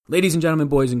Ladies and gentlemen,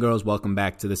 boys and girls, welcome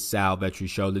back to the Sal Vetri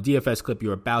Show. The DFS clip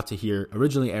you're about to hear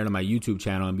originally aired on my YouTube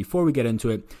channel, and before we get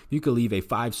into it, if you could leave a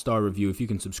 5-star review, if you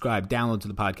can subscribe, download to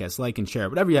the podcast, like and share,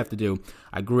 whatever you have to do,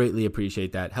 I greatly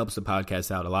appreciate that. Helps the podcast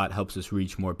out a lot, helps us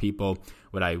reach more people.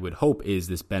 What I would hope is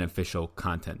this beneficial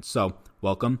content. So,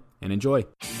 welcome and enjoy.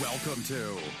 Welcome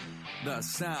to the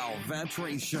Sal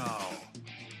Vetri Show.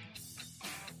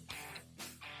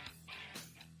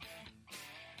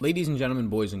 Ladies and gentlemen,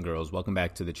 boys and girls, welcome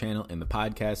back to the channel and the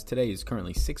podcast. Today is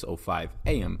currently 6:05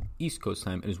 a.m. East Coast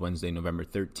time. It is Wednesday, November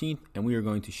 13th, and we are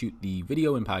going to shoot the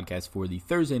video and podcast for the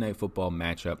Thursday Night Football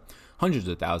matchup. Hundreds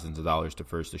of thousands of dollars to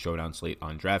first the Showdown slate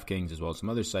on Draftkings, as well as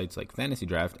some other sites like Fantasy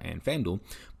Draft and FanDuel.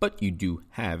 But you do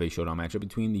have a Showdown matchup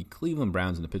between the Cleveland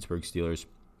Browns and the Pittsburgh Steelers.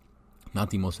 Not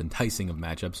the most enticing of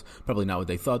matchups, probably not what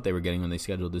they thought they were getting when they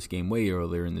scheduled this game way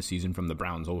earlier in the season from the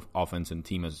Browns offense and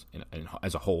team as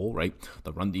a whole, right?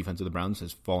 The run defense of the Browns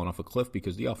has fallen off a cliff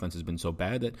because the offense has been so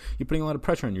bad that you're putting a lot of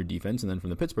pressure on your defense. And then from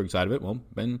the Pittsburgh side of it, well,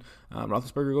 Ben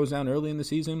Roethlisberger goes down early in the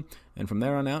season, and from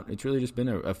there on out, it's really just been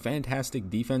a fantastic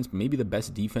defense, maybe the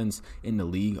best defense in the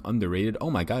league, underrated.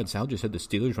 Oh my God, Sal just said the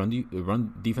Steelers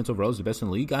run defense overall is the best in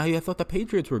the league. I thought the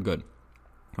Patriots were good.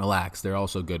 Relax, they're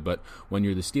also good, but when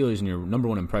you're the Steelers and you're number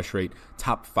one in press rate,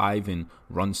 top 5 in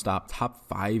run stop, top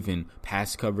 5 in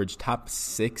pass coverage, top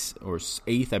 6 or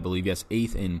 8th, I believe, yes,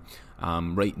 8th in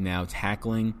right now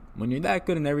tackling. When you're that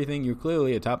good in everything, you're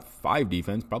clearly a top 5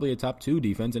 defense, probably a top 2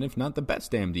 defense, and if not the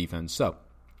best damn defense. So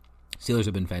Steelers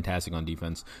have been fantastic on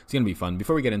defense. It's going to be fun.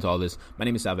 Before we get into all this, my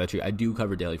name is Sal Vetri. I do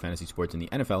cover daily fantasy sports in the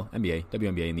NFL, NBA,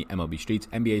 WNBA, and the MLB streets.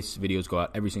 NBA's videos go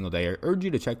out every single day. I urge you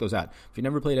to check those out. If you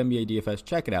never played NBA DFS,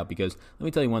 check it out, because let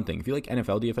me tell you one thing. If you like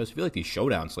NFL DFS, if you like these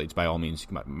Showdown slates, by all means,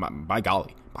 by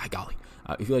golly.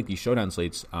 If you like these Showdown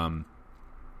slates,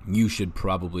 you should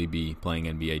probably be playing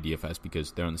NBA DFS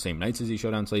because they're on the same nights as these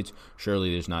Showdown slates.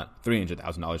 Surely there's not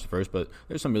 $300,000 to first, but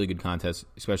there's some really good contests,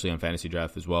 especially on Fantasy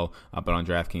Draft as well, but on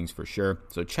Draftkings for sure.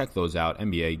 So check those out.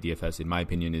 NBA DFS, in my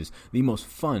opinion, is the most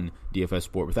fun DFS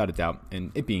sport without a doubt,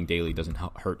 and it being daily doesn't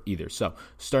hurt either. So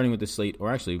starting with the slate,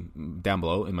 or actually down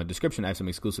below in my description, I have some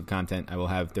exclusive content. I will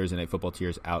have Thursday Night Football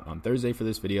tiers out on Thursday for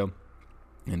this video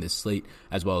and this slate,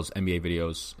 as well as NBA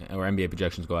videos or NBA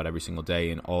projections go out every single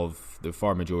day, and all of the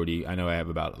far majority, I know I have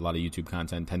about a lot of YouTube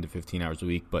content, 10 to 15 hours a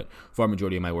week, but far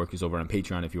majority of my work is over on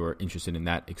Patreon if you are interested in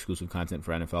that exclusive content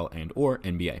for NFL and or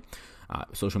NBA.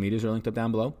 Social medias are linked up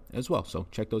down below as well, so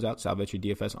check those out. Sal Vetri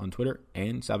DFS on Twitter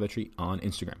and Sal Vetri on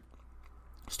Instagram.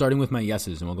 Starting with my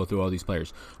yeses, and we'll go through all these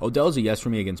players. Odell's a yes for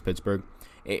me against Pittsburgh.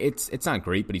 It's not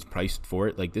great, but he's priced for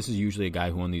it. Like, this is usually a guy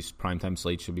who on these primetime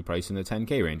slates should be priced in the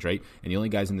 10K range, right? And the only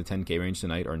guys in the 10K range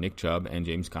tonight are Nick Chubb and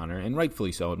James Conner, and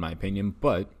rightfully so in my opinion,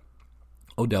 but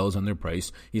Odell is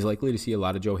underpriced. He's likely to see a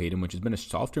lot of Joe Hayden, which has been a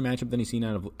softer matchup than he's seen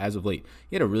as of late.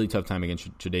 He had a really tough time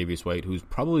against Tre'Davious White, who's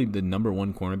probably the number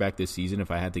 1 cornerback this season, if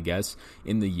I had to guess,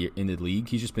 in the league.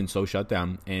 He's just been so shut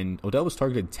down. And Odell was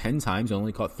targeted 10 times and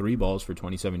only caught 3 balls for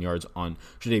 27 yards on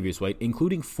Tre'Davious White,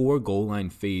 including 4 goal line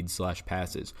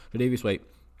fades/passes. Tre'Davious White,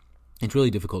 it's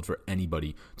really difficult for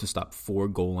anybody to stop 4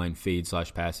 goal line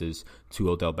fade/passes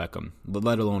to Odell Beckham,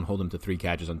 let alone hold him to 3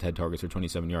 catches on 10 targets for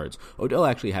 27 yards. Odell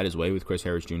actually had his way with Chris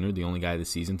Harris Jr., the only guy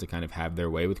this season to kind of have their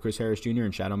way with Chris Harris Jr.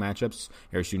 in shadow matchups.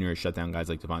 Harris Jr. has shut down guys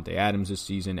like Devontae Adams this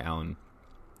season, Allen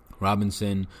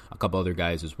Robinson, a couple other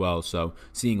guys as well. So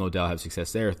seeing Odell have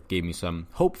success there gave me some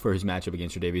hope for his matchup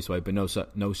against Tre'Davious White, but no,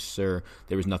 sir,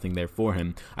 there was nothing there for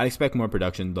him. I expect more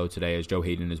production, though, today, as Joe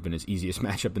Hayden has been his easiest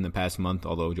matchup in the past month,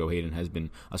 although Joe Hayden has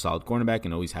been a solid cornerback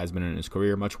and always has been in his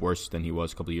career, much worse than he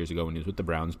was a couple of years ago when he was with the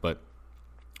Browns, but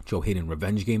Joe Hayden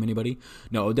revenge game, anybody?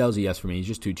 No, Odell's a yes for me. He's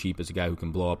just too cheap as a guy who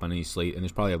can blow up on any slate, and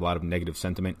there's probably a lot of negative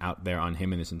sentiment out there on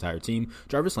him and this entire team.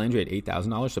 Jarvis Landry at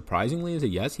 $8,000 surprisingly is a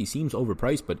yes. He seems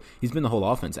overpriced, but he's been the whole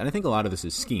offense, and I think a lot of this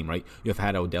is scheme, right? You have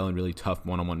had Odell in really tough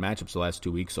one-on-one matchups the last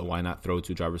 2 weeks, so why not throw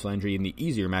to Jarvis Landry in the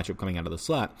easier matchup coming out of the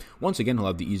slot? Once again, he'll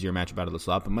have the easier matchup out of the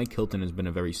slot, but Mike Hilton has been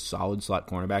a very solid slot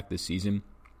cornerback this season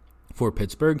for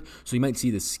Pittsburgh, so you might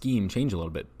see the scheme change a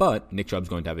little bit, but Nick Chubb's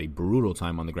going to have a brutal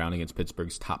time on the ground against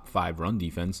Pittsburgh's top 5 run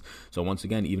defense. So once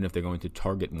again, even if they're going to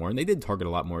target more, and they did target a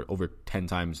lot more, over 10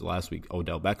 times last week,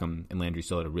 Odell Beckham, and Landry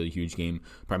still had a really huge game,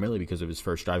 primarily because of his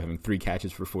first drive having 3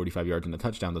 catches for 45 yards and a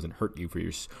touchdown doesn't hurt you for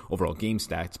your overall game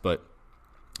stats, but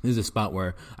this is a spot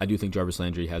where I do think Jarvis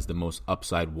Landry has the most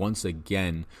upside once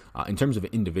again in terms of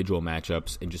individual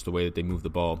matchups and just the way that they move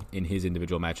the ball in his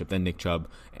individual matchup than Nick Chubb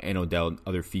and Odell and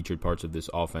other featured parts of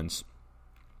this offense.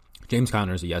 James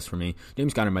Conner is a yes for me.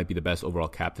 James Conner might be the best overall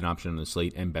captain option on the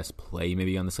slate and best play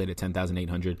maybe on the slate at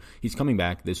 $10,800. He's coming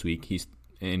back this week.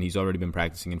 and he's already been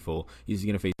practicing in full. He's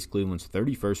going to face Cleveland's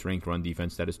 31st ranked run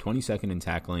defense that is 22nd in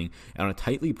tackling, and on a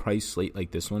tightly priced slate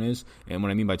like this one is, and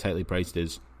what I mean by tightly priced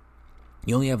is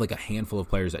you only have like a handful of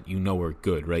players that you know are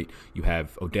good, right? You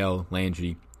have Odell,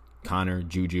 Landry, Connor,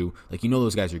 Juju, like, you know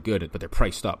those guys are good, but they're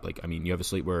priced up. Like, I mean, you have a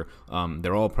slate where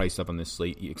they're all priced up on this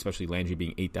slate, especially Landry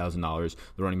being $8,000,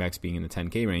 the running backs being in the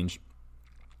 10K range.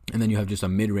 And then you have just a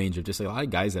mid-range of just a lot of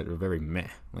guys that are very meh.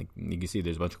 Like, you can see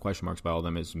there's a bunch of question marks by all of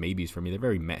them as maybes for me. They're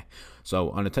very meh.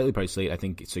 So on a tightly priced slate, I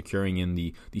think securing in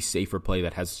the safer play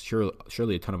that has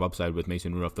surely a ton of upside with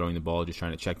Mason Rudolph throwing the ball, just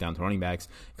trying to check down to running backs,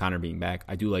 Connor being back.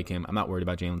 I do like him. I'm not worried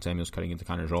about Jalen Samuels cutting into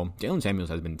Connor's role. Jalen Samuels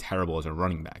has been terrible as a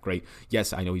running back, right?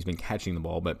 Yes, I know he's been catching the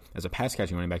ball, but as a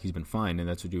pass-catching running back, he's been fine, and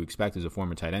that's what you expect as a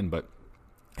former tight end. But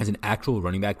as an actual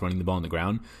running back running the ball on the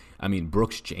ground, I mean,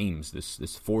 Brooks James,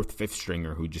 this fourth, fifth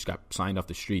stringer who just got signed off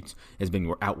the streets, has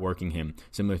been outworking him.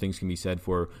 Similar things can be said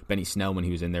for Benny Snell when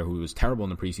he was in there, who was terrible in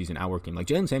the preseason, outworking. Like,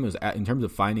 Jalen Samuels, in terms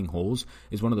of finding holes,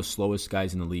 is one of the slowest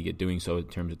guys in the league at doing so in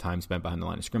terms of time spent behind the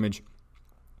line of scrimmage.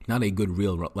 Not a good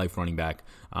real-life running back,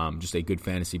 just a good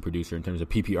fantasy producer in terms of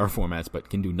PPR formats, but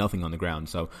can do nothing on the ground.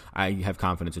 So I have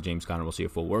confidence that James Conner will see a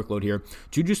full workload here.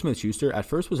 Juju Smith-Schuster at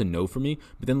first was a no for me,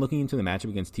 but then looking into the matchup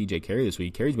against TJ Carey this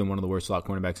week, Carey's been one of the worst slot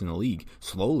cornerbacks in the league.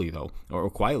 Slowly, though, or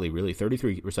quietly, really.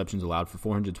 33 receptions allowed for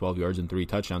 412 yards and 3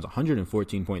 touchdowns,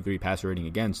 114.3 passer rating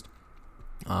against.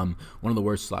 One of the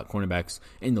worst slot cornerbacks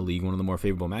in the league, one of the more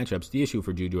favorable matchups. The issue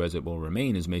for Juju, as it will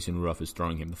remain, is Mason Rudolph is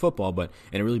throwing him the football, but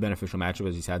in a really beneficial matchup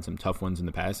as he's had some tough ones in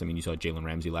the past. I mean, you saw Jalen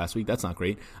Ramsey last week. That's not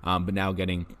great, but now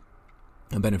getting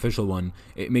a beneficial one,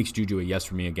 it makes Juju a yes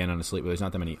for me again on a slate where there's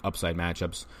not that many upside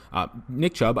matchups.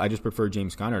 Nick Chubb, I just prefer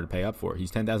James Conner to pay up for.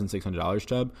 He's $10,600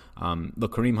 Chubb.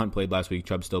 Look, Kareem Hunt played last week.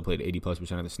 Chubb still played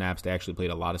 80+% of the snaps. They actually played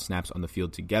a lot of snaps on the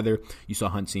field together. You saw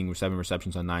Hunt seeing 7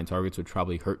 receptions on 9 targets, which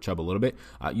probably hurt Chubb a little bit.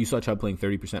 You saw Chubb playing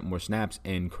 30% more snaps,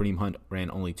 and Kareem Hunt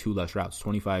ran only 2 less routes,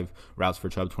 25 routes for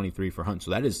Chubb, 23 for Hunt.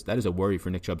 So that is a worry for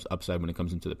Nick Chubb's upside when it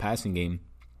comes into the passing game.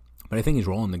 But I think his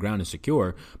role on the ground is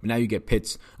secure. But now you get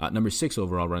Pitt's number 6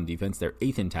 overall run defense. They're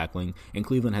 8th in tackling, and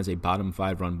Cleveland has a bottom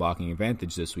 5 run blocking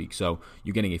advantage this week. So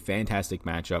you're getting a fantastic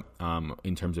matchup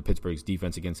in terms of Pittsburgh's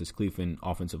defense against this Cleveland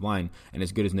offensive line. And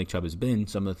as good as Nick Chubb has been,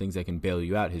 some of the things that can bail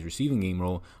you out, his receiving game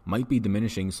role might be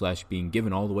diminishing / being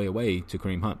given all the way away to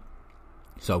Kareem Hunt.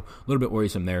 So a little bit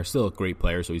worrisome there. Still a great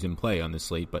player, so he's in play on this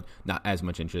slate, but not as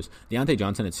much interest. Deontay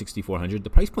Johnson at $6,400.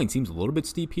 The price point seems a little bit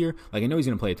steep here. Like, I know he's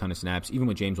going to play a ton of snaps. Even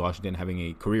with James Washington having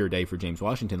a career day for James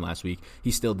Washington last week,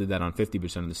 he still did that on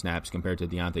 50% of the snaps compared to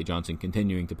Deontay Johnson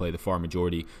continuing to play the far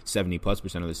majority,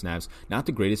 70+% of the snaps. Not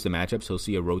the greatest of matchups. He'll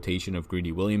see a rotation of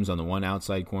Greedy Williams on the one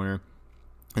outside corner,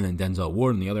 and then Denzel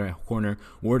Ward on the other corner.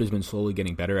 Ward has been slowly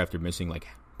getting better after missing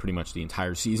pretty much the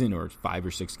entire season, or 5 or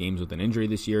 6 games with an injury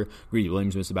this year. Greedy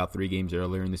Williams missed about 3 games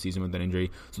earlier in the season with an injury.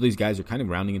 So these guys are kind of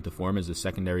rounding into form as a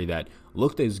secondary that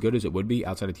looked as good as it would be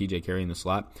outside of TJ Carey in the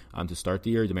slot to start the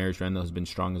year. Demarius Randall has been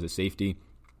strong as a safety.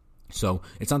 So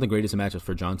it's not the greatest of matchups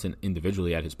for Johnson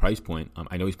individually at his price point.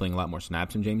 I know he's playing a lot more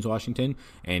snaps than James Washington,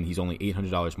 and he's only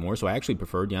 $800 more. So I actually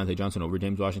prefer Deontay Johnson over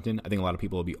James Washington. I think a lot of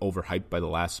people will be overhyped by the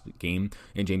last game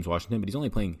in James Washington, but he's only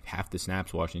playing half the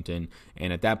snaps, Washington.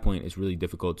 And at that point, it's really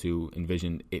difficult to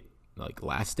envision it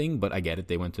lasting, but I get it.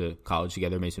 They went to college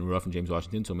together, Mason Rudolph and James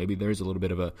Washington, so maybe there's a little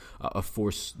bit of a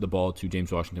force the ball to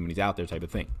James Washington when he's out there type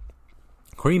of thing.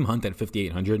 Kareem Hunt at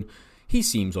 $5,800. He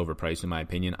seems overpriced in my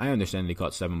opinion. I understand that he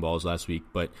caught 7 balls last week,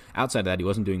 but outside of that, he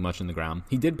wasn't doing much on the ground.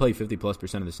 He did play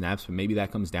 50+% of the snaps, but maybe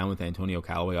that comes down with Antonio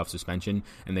Callaway off suspension,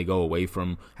 and they go away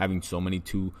from having so many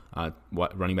 2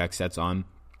 running back sets on.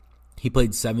 He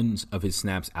played 7 of his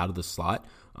snaps out of the slot,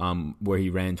 where he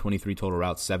ran 23 total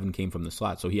routes. 7 came from the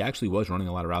slot. So he actually was running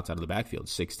a lot of routes out of the backfield,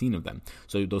 16 of them.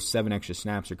 So those 7 extra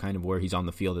snaps are kind of where he's on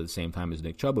the field at the same time as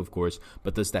Nick Chubb, of course.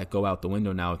 But does that go out the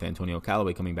window now with Antonio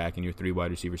Callaway coming back and your 3 wide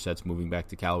receiver sets moving back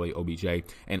to Callaway, OBJ,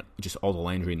 and just all the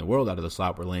Landry in the world out of the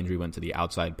slot, where Landry went to the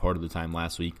outside part of the time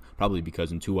last week, probably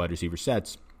because in 2 wide receiver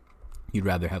sets, you'd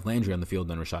rather have Landry on the field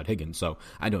than Rashad Higgins. So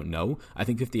I don't know. I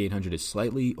think $5,800 is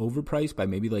slightly overpriced by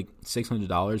maybe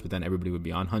 $600, but then everybody would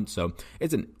be on Hunt. So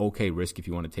it's an okay risk if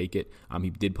you want to take it. He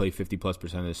did play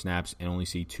 50+% of the snaps and only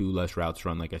see 2 less routes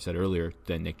run, like I said earlier,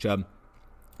 than Nick Chubb.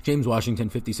 James Washington,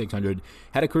 $5,600,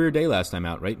 had a career day last time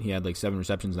out, right? He had 7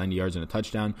 receptions, 90 yards, and a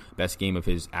touchdown. Best game of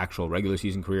his actual regular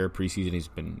season career. Preseason, he's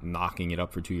been knocking it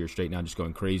up for 2 years straight now, just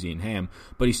going crazy and ham.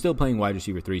 But he's still playing wide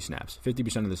receiver 3 snaps.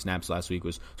 50% of the snaps last week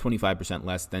was 25%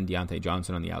 less than Deontay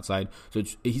Johnson on the outside. So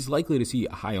he's likely to see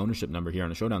a high ownership number here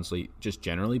on a showdown slate, just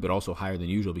generally, but also higher than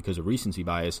usual because of recency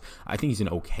bias. I think he's an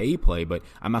okay play, but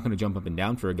I'm not going to jump up and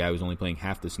down for a guy who's only playing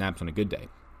half the snaps on a good day.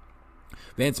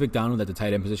 Vance McDonald at the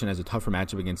tight end position has a tougher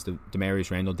matchup against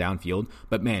Demarius Randall downfield,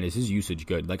 but man, is his usage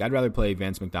good. Like, I'd rather play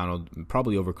Vance McDonald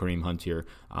probably over Kareem Hunt here.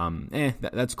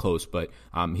 That's close, but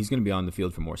he's going to be on the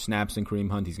field for more snaps than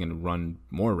Kareem Hunt. He's going to run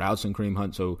more routes than Kareem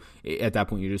Hunt, so at that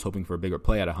point, you're just hoping for a bigger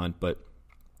play out of Hunt, but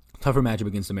tougher matchup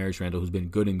against Demarius Randall, who's been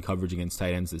good in coverage against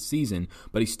tight ends this season,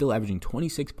 but he's still averaging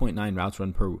 26.9 routes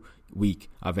run per week,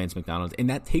 Vance McDonald, and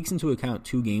that takes into account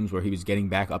 2 games where he was getting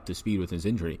back up to speed with his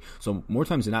injury. So more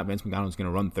times than not, Vance McDonald's going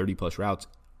to run 30-plus routes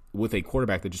with a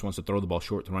quarterback that just wants to throw the ball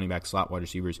short to running back, slot wide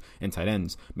receivers, and tight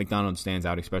ends. McDonald stands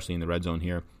out, especially in the red zone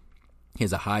here. He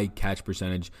has a high catch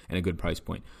percentage and a good price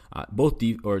point. The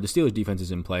Steelers' defense is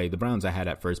in play. The Browns I had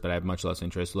at first, but I have much less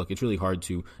interest. Look, it's really hard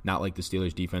to not like the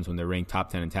Steelers' defense when they're ranked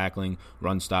top 10 in tackling,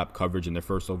 run stop, coverage, and their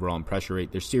first overall in pressure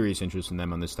rate. There's serious interest in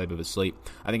them on this type of a slate.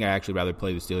 I think I actually rather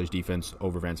play the Steelers' defense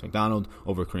over Vance McDonald,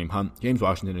 over Kareem Hunt. James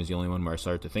Washington is the only one where I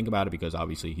start to think about it because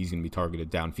obviously he's going to be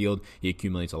targeted downfield. He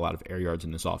accumulates a lot of air yards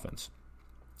in this offense.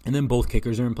 And then both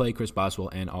kickers are in play, Chris Boswell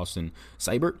and Austin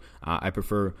Seibert. I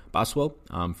prefer Boswell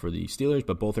for the Steelers,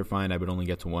 but both are fine. I would only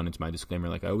get to one. It's my disclaimer,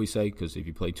 like I always say, because if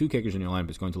you play 2 kickers in your lineup,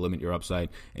 it's going to limit your upside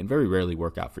and very rarely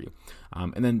work out for you.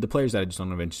 And then the players that I just don't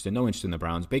have interest in, no interest in the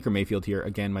Browns. Baker Mayfield here,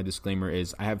 again, my disclaimer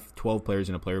is I have 12 players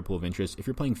in a player pool of interest. If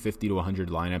you're playing 50 to 100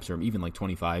 lineups or even like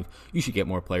 25, you should get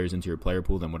more players into your player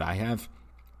pool than what I have.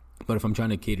 But if I'm trying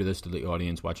to cater this to the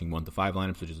audience watching 1 to 5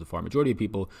 lineups, which is the far majority of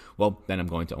people, well, then I'm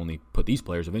going to only put these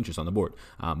players of interest on the board.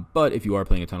 But if you are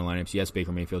playing a ton of lineups, yes,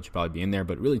 Baker Mayfield should probably be in there,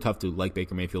 but really tough to like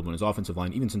Baker Mayfield when his offensive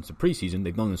line, even since the preseason,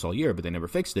 they've known this all year, but they never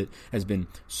fixed it, has been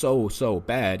so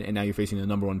bad, and now you're facing the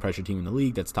number 1 pressure team in the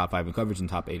league that's top 5 in coverage and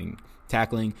top 8 in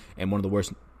tackling, and one of the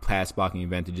worst pass blocking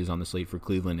advantages on the slate for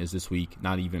Cleveland is this week,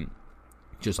 not even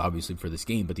just obviously for this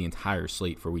game, but the entire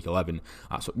slate for Week 11.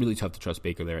 So really tough to trust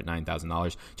Baker there at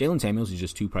 $9,000. Jalen Samuels is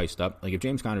just too priced up. Like if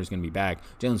James Conner is going to be back,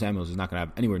 Jalen Samuels is not going to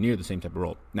have anywhere near the same type of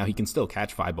role. Now he can still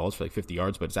catch 5 balls for like 50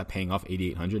 yards, but is that paying off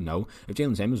 $8,800? No. If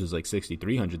Jalen Samuels is like $6,300,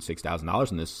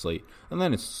 $6,000 in this slate, and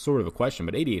then it's sort of a question,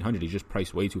 but $8,800 he's just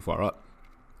priced way too far up.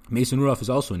 Mason Rudolph is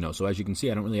also a no, so as you can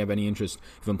see, I don't really have any interest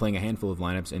if I'm playing a handful of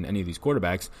lineups in any of these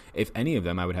quarterbacks. If any of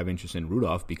them, I would have interest in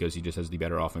Rudolph because he just has the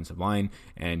better offensive line,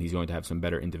 and he's going to have some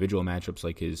better individual matchups,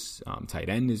 like his tight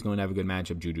end is going to have a good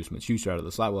matchup. Juju Smith-Schuster out of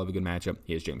the slot will have a good matchup.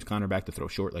 He has James Conner back to throw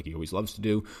short like he always loves to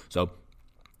do, so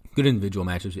good individual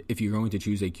matchups. If you're going to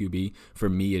choose a QB, for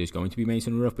me, it is going to be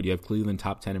Mason Rudolph, but you have Cleveland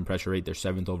top 10 in pressure rate. They're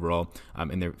 7th overall,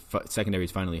 and their secondary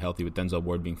is finally healthy with Denzel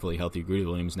Ward being fully healthy. Greedy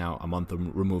Williams now a month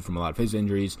removed from a lot of his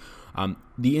injuries.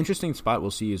 The interesting spot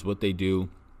we'll see is what they do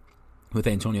with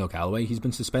Antonio Callaway. He's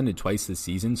been suspended twice this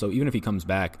season, so even if he comes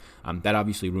back, that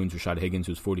obviously ruins Rashad Higgins,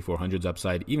 who's 4,400's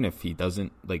upside. Even if he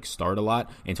doesn't start a lot,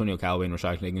 Antonio Callaway and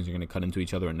Rashad Higgins are going to cut into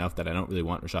each other enough that I don't really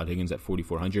want Rashad Higgins at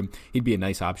 4,400. He'd be a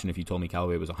nice option if you told me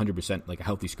Callaway was 100% like a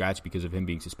healthy scratch because of him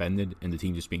being suspended and the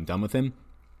team just being done with him.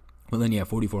 Well, then, yeah,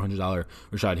 $4,400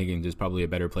 Rashad Higgins is probably a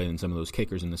better play than some of those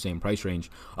kickers in the same price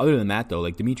range. Other than that, though,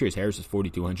 like Demetrius Harris is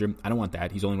 $4,200. I don't want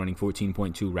that. He's only running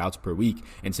 14.2 routes per week.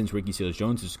 And since Ricky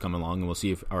Seals-Jones has come along, and we'll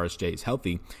see if RSJ is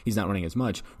healthy, he's not running as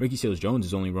much. Ricky Seals-Jones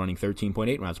is only running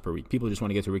 13.8 routes per week. People just want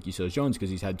to get to Ricky Seals-Jones because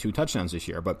he's had 2 touchdowns this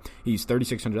year, but he's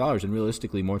 $3,600, and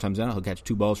realistically, more times than not, he'll catch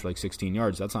 2 balls for like 16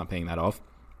 yards. That's not paying that off.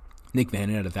 Nick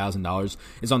Vannon at $1,000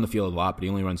 is on the field a lot, but he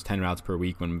only runs 10 routes per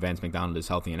week when Vance McDonald is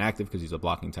healthy and active because he's a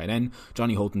blocking tight end.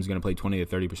 Johnny Holton's going to play 20 to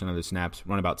 30% of the snaps,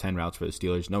 run about 10 routes for the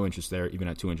Steelers. No interest there, even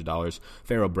at $200.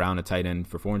 Pharaoh Brown, a tight end,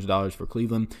 for $400 for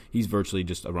Cleveland. He's virtually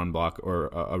just a run block or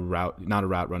a route, not a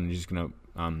route run. He's just going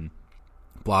to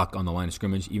block on the line of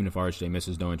scrimmage, even if RSJ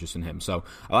misses, no interest in him. So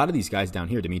a lot of these guys down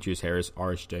here, Demetrius Harris,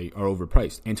 RSJ, are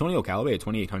overpriced. Antonio Callaway at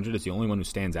 $2,800 is the only one who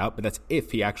stands out, but that's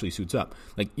if he actually suits up.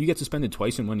 Like, you get suspended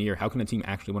twice in 1 year. How can a team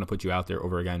actually want to put you out there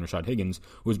over a guy in Rashad Higgins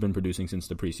who has been producing since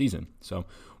the preseason? So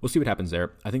we'll see what happens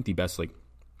there. I think the best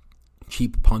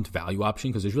cheap punt value option,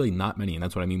 because there's really not many, and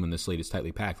that's what I mean when the slate is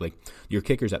tightly packed. Like, your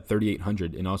kicker's at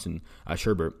 $3,800 in Austin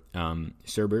Seibert,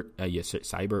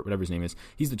 whatever his name is.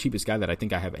 He's the cheapest guy that I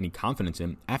think I have any confidence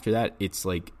in. After that, it's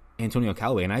like Antonio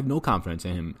Callaway, and I have no confidence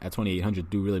in him at $2,800 to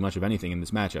do really much of anything in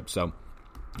this matchup. So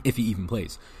if he even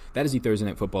plays. That is the Thursday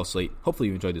Night Football slate. Hopefully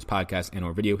you enjoyed this podcast and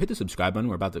or video. Hit the subscribe button.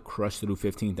 We're about to crush through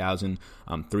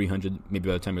 15,300, maybe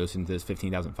by the time you're listening to this,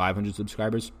 15,500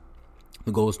 subscribers.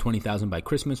 The goal is 20,000 by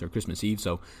Christmas or Christmas Eve.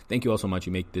 So thank you all so much.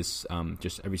 You make this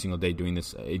just every single day doing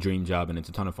this a dream job, and it's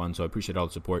a ton of fun. So I appreciate all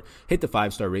the support. Hit the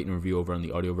 5-star rate and review over on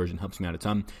the audio version. Helps me out a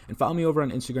ton. And follow me over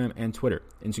on Instagram and Twitter.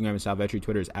 Instagram is Sal Vetri.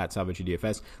 Twitter is at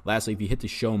SalVetriDFS. Lastly, if you hit the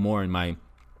show more in my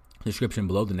description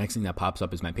below, the next thing that pops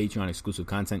up is my Patreon exclusive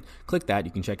content. Click that.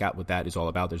 You can check out what that is all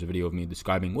about. There's a video of me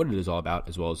describing what it is all about,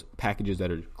 as well as packages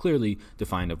that are clearly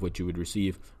defined of what you would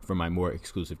receive from my more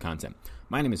exclusive content.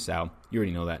 My name is Sal. You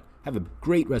already know that. Have a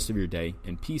great rest of your day,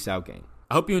 and peace out, gang.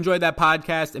 I hope you enjoyed that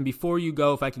podcast, and before you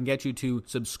go, if I can get you to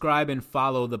subscribe and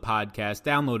follow the podcast,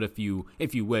 download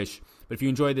if you wish. But if you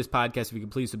enjoyed this podcast, if you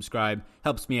could please subscribe,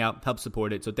 helps me out, helps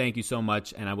support it. So thank you so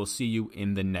much, and I will see you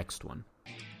in the next one.